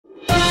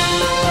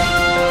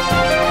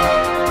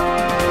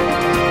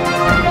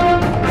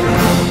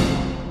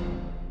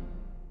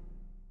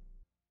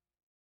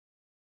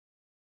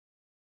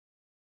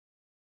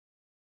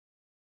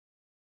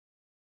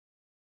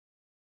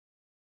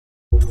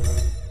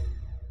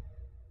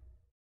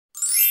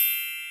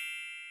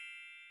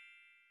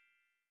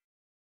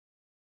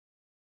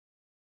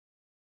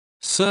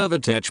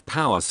Servotech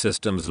Power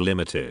Systems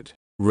Limited.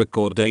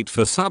 Record date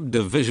for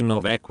subdivision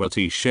of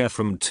equity share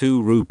from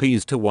 2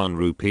 rupees to 1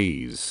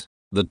 rupees.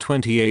 The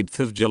 28th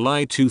of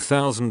July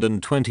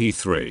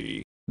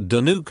 2023.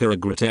 Dhanuka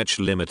Agritech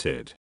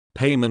Limited.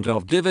 Payment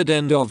of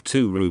dividend of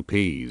 2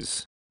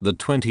 rupees. The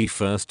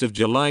 21st of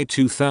July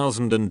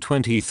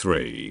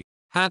 2023.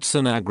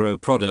 Hatsun Agro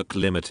Product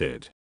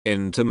Limited.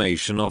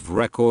 Intimation of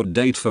record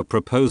date for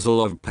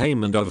proposal of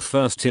payment of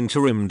first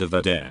interim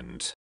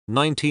dividend.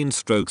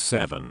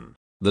 19/7.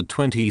 The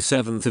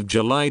 27th of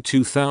July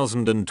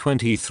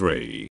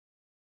 2023.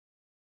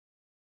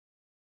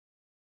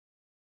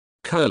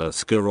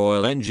 Kirloskar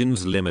Oil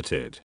Engines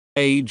Limited.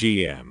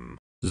 AGM.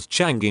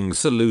 Zhanging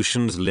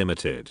Solutions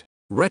Limited.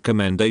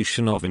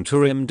 Recommendation of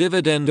interim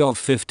dividend of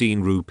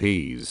 15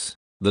 rupees.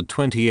 The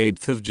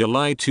 28th of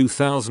July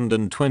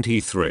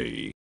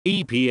 2023.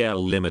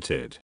 EPL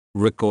Limited.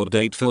 Record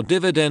date for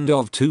dividend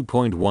of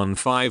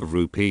 2.15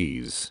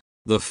 rupees.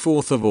 The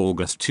 4th of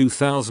August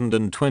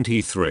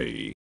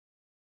 2023.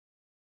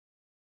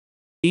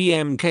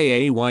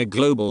 EMKAY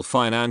Global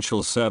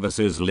Financial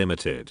Services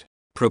Limited.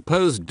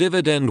 Proposed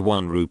dividend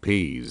 1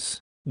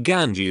 rupees.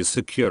 Ganges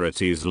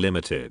Securities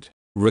Limited.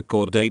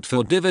 Record date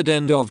for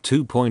dividend of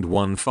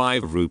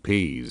 2.15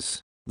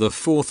 rupees. The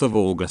 4th of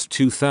August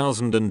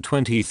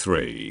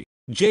 2023.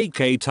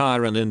 JK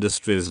Tyre and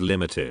Industries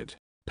Limited.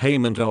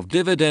 Payment of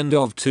dividend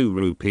of 2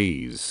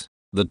 rupees.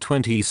 The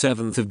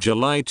 27th of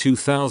July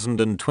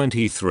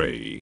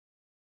 2023.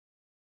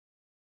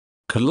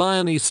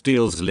 Kalyani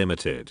Steels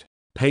Limited.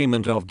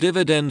 Payment of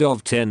dividend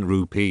of 10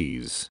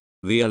 rupees.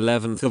 The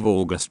 11th of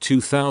August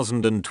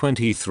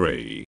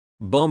 2023.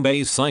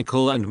 Bombay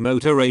Cycle and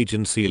Motor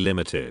Agency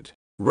Limited.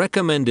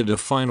 Recommended a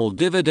final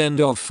dividend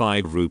of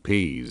 5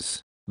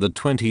 rupees. The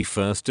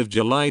 21st of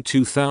July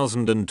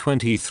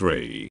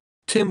 2023.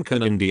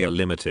 Timken India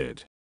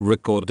Limited.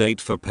 Record date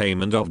for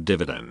payment of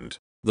dividend.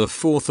 The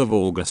 4th of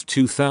August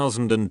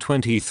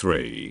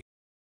 2023.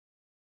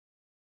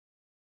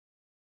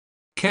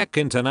 Keck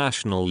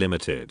International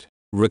Limited.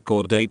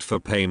 Record date for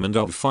payment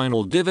of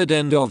final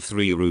dividend of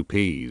 3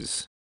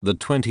 rupees. The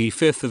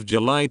 25th of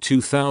July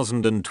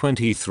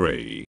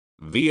 2023.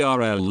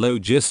 VRL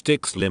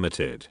Logistics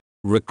Limited.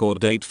 Record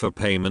date for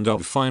payment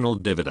of final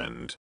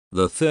dividend.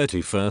 The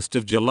 31st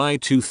of July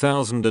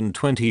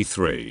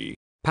 2023.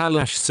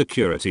 Palash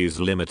Securities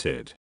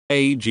Limited.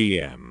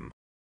 AGM.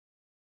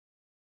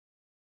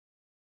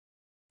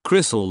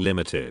 Crystal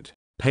Limited.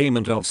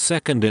 Payment of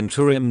second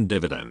interim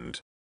dividend.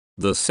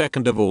 The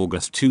 2nd of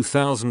August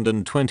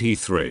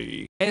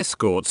 2023.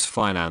 Escorts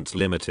Finance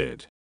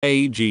Limited.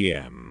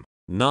 AGM.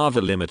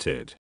 Nava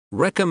Limited.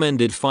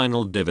 Recommended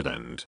final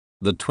dividend.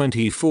 The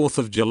 24th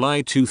of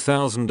July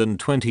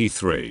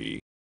 2023.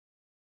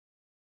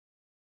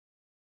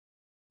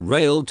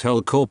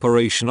 Railtel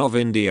Corporation of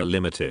India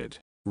Limited.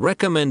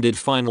 Recommended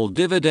final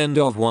dividend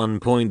of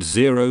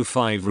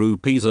 1.05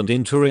 rupees and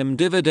interim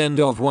dividend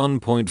of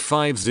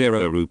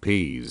 1.50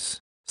 rupees.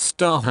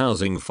 Star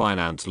Housing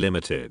Finance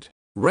Limited.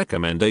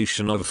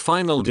 Recommendation of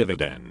final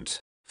dividend.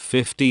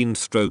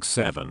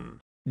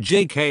 15/7.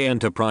 JK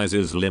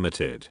Enterprises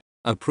Limited.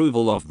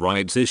 Approval of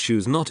rights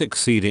issues not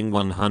exceeding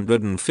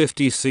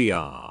 150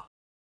 crore.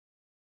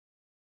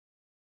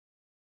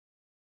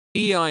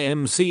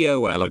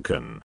 EIMCO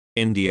Elecon.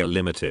 India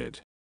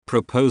Limited.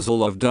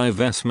 Proposal of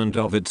divestment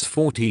of its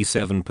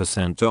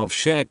 47% of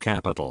share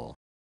capital.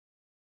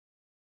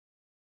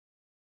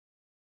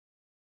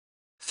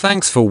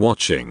 Thanks for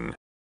watching.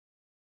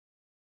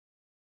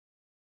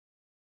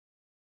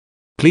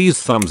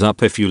 Please thumbs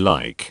up if you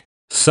like,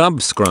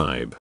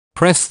 subscribe,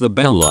 press the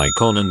bell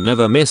icon and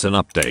never miss an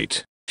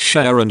update.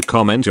 Share and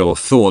comment your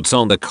thoughts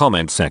on the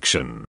comment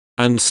section.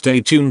 And stay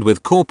tuned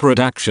with Corporate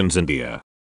Actions India.